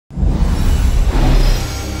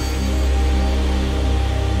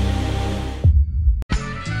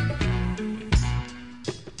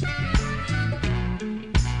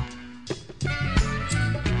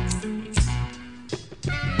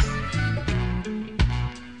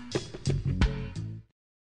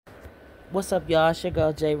What's up, y'all? It's your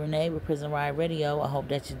girl Jay Renee with Prison Riot Radio. I hope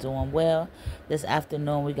that you're doing well. This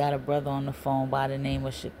afternoon, we got a brother on the phone by the name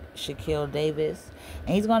of Shaquille Davis,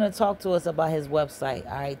 and he's going to talk to us about his website.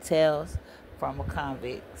 All right, Tales from a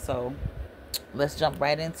Convict. So let's jump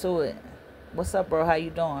right into it. What's up, bro? How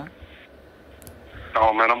you doing?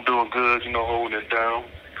 Oh man, I'm doing good, holding it down.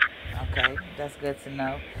 Okay, that's good to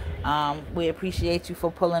know. We appreciate you for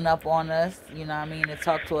pulling up on us. You know what I mean, to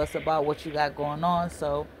talk to us about what you got going on.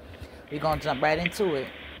 So we're gonna jump right into it.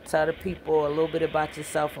 Tell the people a little bit about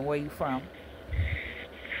yourself and where you from.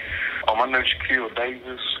 My name's Shaquille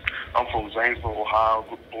Davis. I'm from Zanesville, Ohio,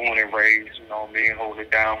 born and raised, holding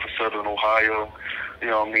it down for Southern Ohio. I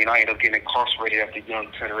ended up getting incarcerated at the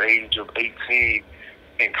young tender age of 18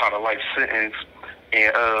 and kind of life sentence.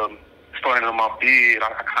 And starting on my bid, I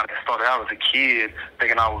kind of started out as a kid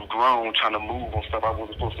thinking I was grown, trying to move on stuff I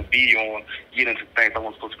wasn't supposed to be on, get into things I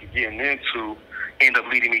wasn't supposed to be getting into, end up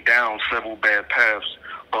leading me down several bad paths.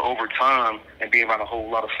 But over time, and being around a whole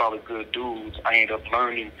lot of solid, good dudes, I ended up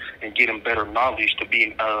learning and getting better knowledge to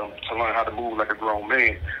learn how to move like a grown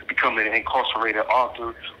man, becoming an incarcerated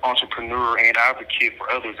author, entrepreneur, and advocate for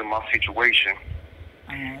others in my situation.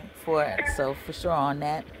 All right, for sure on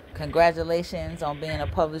that. Congratulations on being a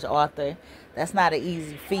published author. That's not an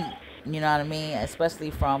easy feat. You know what I mean?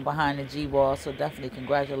 Especially from behind the G wall. So definitely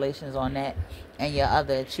congratulations on that and your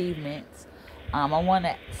other achievements. I want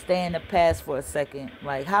to stay in the past for a second.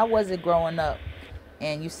 Like, how was it growing up?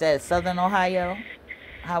 And you said Southern Ohio.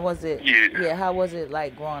 How was it? Yeah. Yeah, how was it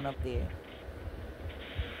like growing up there?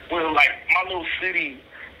 Well, like my little city,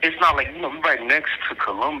 it's not like we're right next to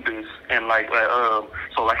Columbus, and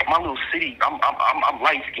so like my little city, I'm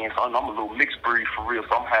light skinned, so I'm a little mixed breed for real.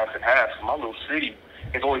 So I'm half and half. So my little city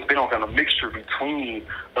has always been on kind of mixture between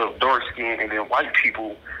dark skin and then white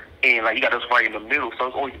people. And like you got us right in the middle, so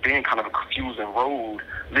it's always been kind of a confusing road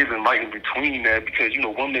living right in between that because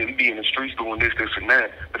one minute we be in the streets doing this, and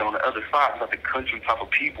that, but on the other side it's like the country type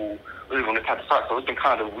of people live on this type of side. So it's been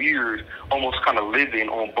kind of weird, almost kind of living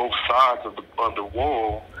on both sides of the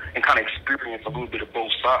wall and kind of experience a little bit of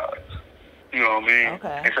both sides. You know what I mean?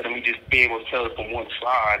 Okay. Instead of me just being able to tell it from one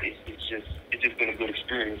side, it's just been a good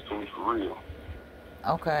experience for me for real.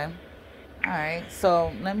 Okay. All right.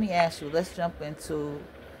 So let me ask you. Let's jump into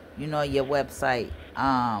your website.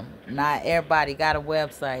 Not everybody got a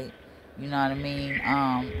website, you know what I mean?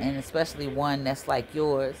 And especially one that's like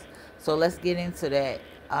yours. So let's get into that.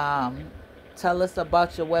 Tell us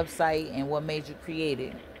about your website and what made you create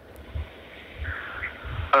it.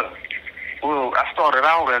 Uh, well, I started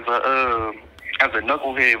out as a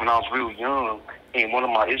knucklehead when I was real young, and one of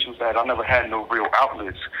my issues that I never had no real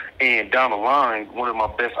outlets. And down the line, one of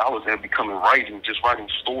my best outlets had become writing, just writing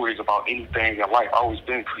stories about anything in life. I've always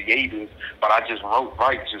been creative, but I just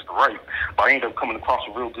write just to write. But I ended up coming across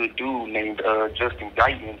a real good dude named Justin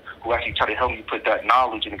Guyton, who actually tried to help me put that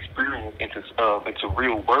knowledge and experience into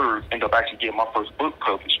real words, ended up actually getting my first book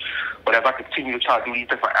published. But as I continue to try to do these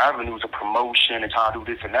different avenues of promotion and try to do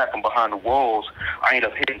this and that from behind the walls, I end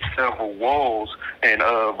up hitting several walls and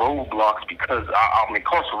roadblocks because I'm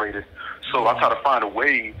incarcerated. So I try to find a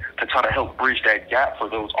way to try to help bridge that gap for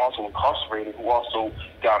those also incarcerated who also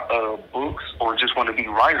got books or just want to be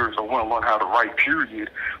writers or want to learn how to write, period,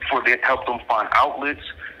 for that help them find outlets,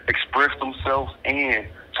 express themselves, and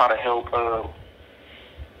try to help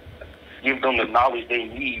give them the knowledge they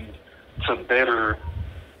need to better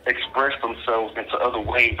express themselves into other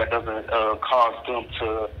ways that doesn't cause them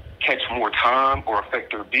to catch more time or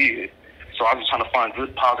affect their bid. So I was trying to find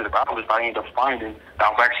good positive outlets. I ended up finding that I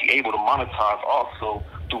was actually able to monetize also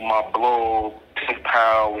through my blog,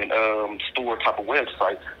 PayPal, and store type of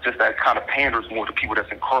website. Just that kind of panders more to people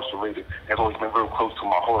that's incarcerated. Has always been real close to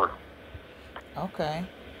my heart. Okay.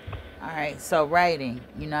 All right. So writing,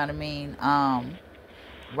 you know what I mean?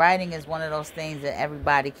 Writing is one of those things that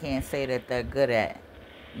everybody can't say that they're good at.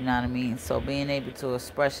 You know what I mean? So being able to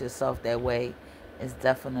express yourself that way is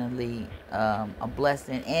definitely a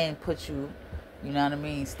blessing and put you, you know what I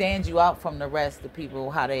mean, stands you out from the rest of people,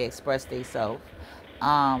 how they express themselves.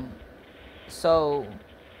 So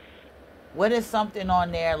what is something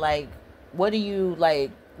on there, like, what do you,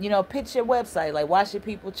 like, pitch your website, like, why should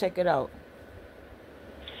people check it out?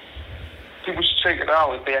 People should check it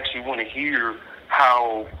out if they actually want to hear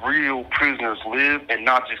how real prisoners live and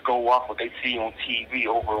not just go off what they see on TV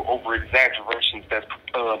over exaggerations that's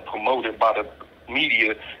promoted by the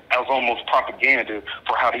media as almost propaganda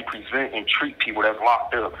for how they present and treat people that's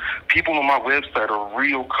locked up. People on my website are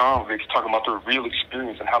real convicts talking about their real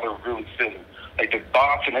experience and how they're really feeling. Like the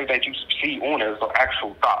thoughts and everything you see on it is the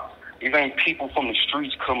actual thoughts. These ain't people from the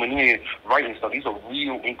streets coming in writing stuff. These are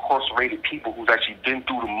real incarcerated people who's actually been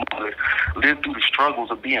through the mud, lived through the struggles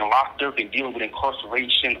of being locked up and dealing with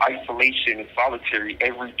incarceration, isolation, and solitary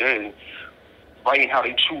every day, writing how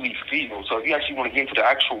they truly feel. So if you actually want to get into the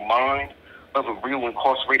actual mind of a real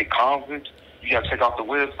incarcerated convict, you got to check out the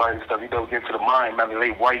website and stuff. You got to get into the mind, man. They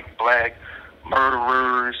white, black,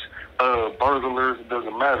 murderers, burglars, it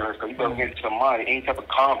doesn't matter. So you got to get into the mind. Any type of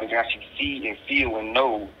convict actually see and feel and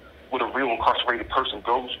know what a real incarcerated person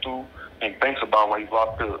goes through and thinks about while he's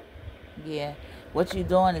locked up. Yeah, what you're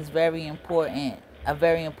doing is very important, a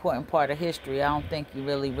very important part of history. I don't think you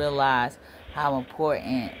really realize how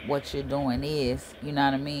important what you're doing is. You know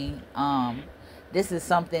what I mean? This is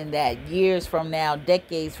something that years from now,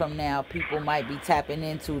 decades from now, people might be tapping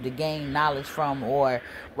into to gain knowledge from or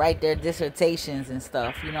write their dissertations and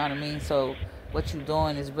stuff. You know what I mean? So what you're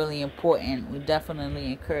doing is really important. We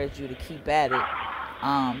definitely encourage you to keep at it.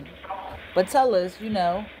 But tell us, you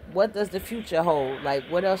know, what does the future hold? Like,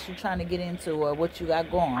 what else you trying to get into or what you got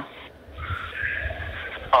going?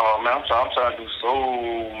 Oh, man, I'm trying to do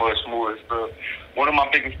so much more stuff. One of my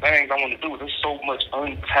biggest things I want to do is there's so much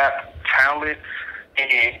untapped talent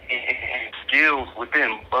and skills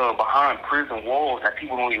within behind prison walls that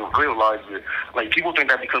people don't even realize it. Like, people think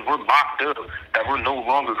that because we're locked up that we're no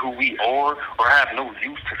longer who we are or have no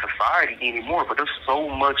use to society anymore. But there's so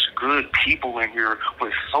much good people in here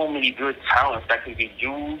with so many good talents that can be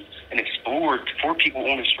used and explored for people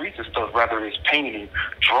on the streets and stuff, whether it's painting,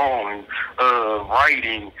 drawing,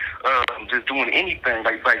 writing, just doing anything.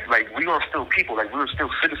 Like we are still people. Like, we're still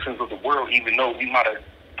citizens of the world, even though we might have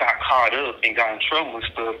got caught up and got in trouble and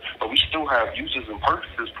stuff, but we still have uses and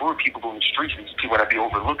purposes for people on the streets and people that be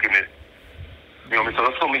overlooking it. You know what I mean? So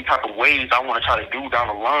there's so many type of ways I want to try to do down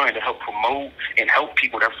the line to help promote and help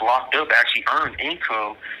people that's locked up actually earn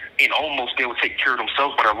income and almost be able to take care of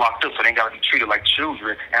themselves when they're locked up, so they ain't got to be treated like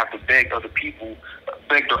children and have to beg other people,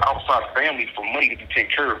 beg their outside families for money to be taken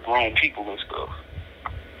care of grown people and stuff.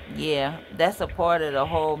 Yeah, that's a part of the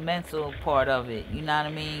whole mental part of it. You know what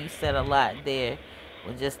I mean? You said a lot there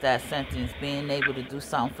with just that sentence. Being able to do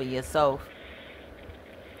something for yourself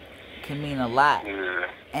can mean a lot. Yeah.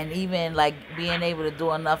 And even like being able to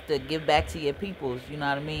do enough to give back to your peoples, you know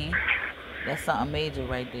what I mean? That's something major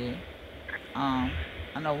right there. I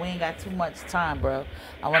know we ain't got too much time, bro.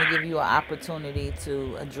 I want to give you an opportunity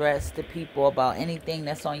to address the people about anything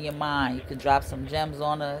that's on your mind. You could drop some gems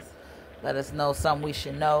on us. Let us know something we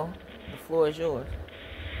should know. The floor is yours.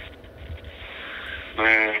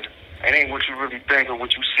 Man, it ain't what you really think or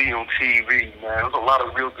what you see on TV, man. There's a lot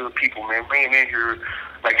of real good people, man. Bringing in here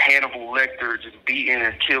like Hannibal Lecter, just beating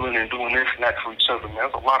and killing and doing this and that for each other, man.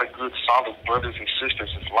 There's a lot of good, solid brothers and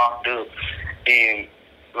sisters that's locked up. And,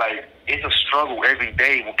 like, it's a struggle every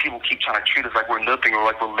day when people keep trying to treat us like we're nothing or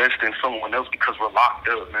like we're less than someone else because we're locked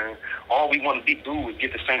up, man. All we want to do is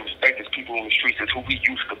get the same respect as people on the streets as who we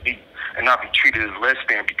used to be and not be treated as less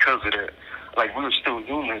than because of that. Like, we're still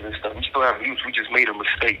humans and stuff. We still have use. We just made a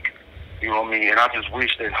mistake. You know what I mean? And I just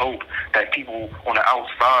wish and hope that people on the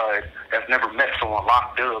outside that's never met someone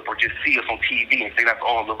locked up or just see us on TV and say that's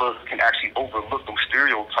all of us can actually overlook those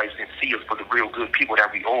stereotypes and see us for the real good people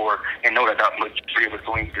that we are and know that that majority of us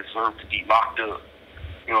don't even deserve to be locked up.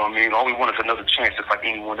 You know what I mean? All we want is another chance just like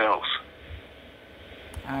anyone else.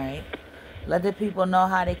 All right. Let the people know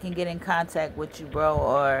how they can get in contact with you,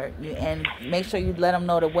 bro, and make sure you let them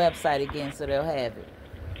know the website again so they'll have it.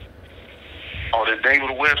 Oh, the name of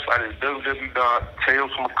the website is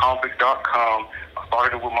www.talesfromaconvict.com. I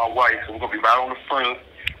started it with my wife, so we're going to be right on the front.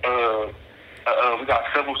 We got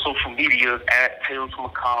several social media at Tales from a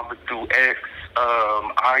Convict through X,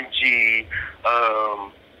 IG.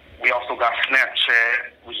 We also got Snapchat,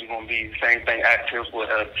 which is going to be the same thing at Tales with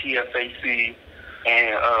TFAC.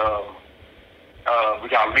 And we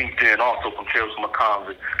got LinkedIn also from Tales from a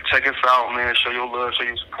Convict. Check us out, man. Show your love, show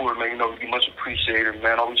your support, man. You know, we much appreciated,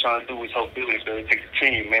 man. All we trying to do is help buildings, man. It takes a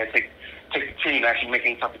team, man. Take the team to actually make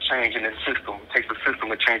any type of change in this system. It takes the system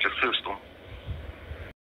to change the system.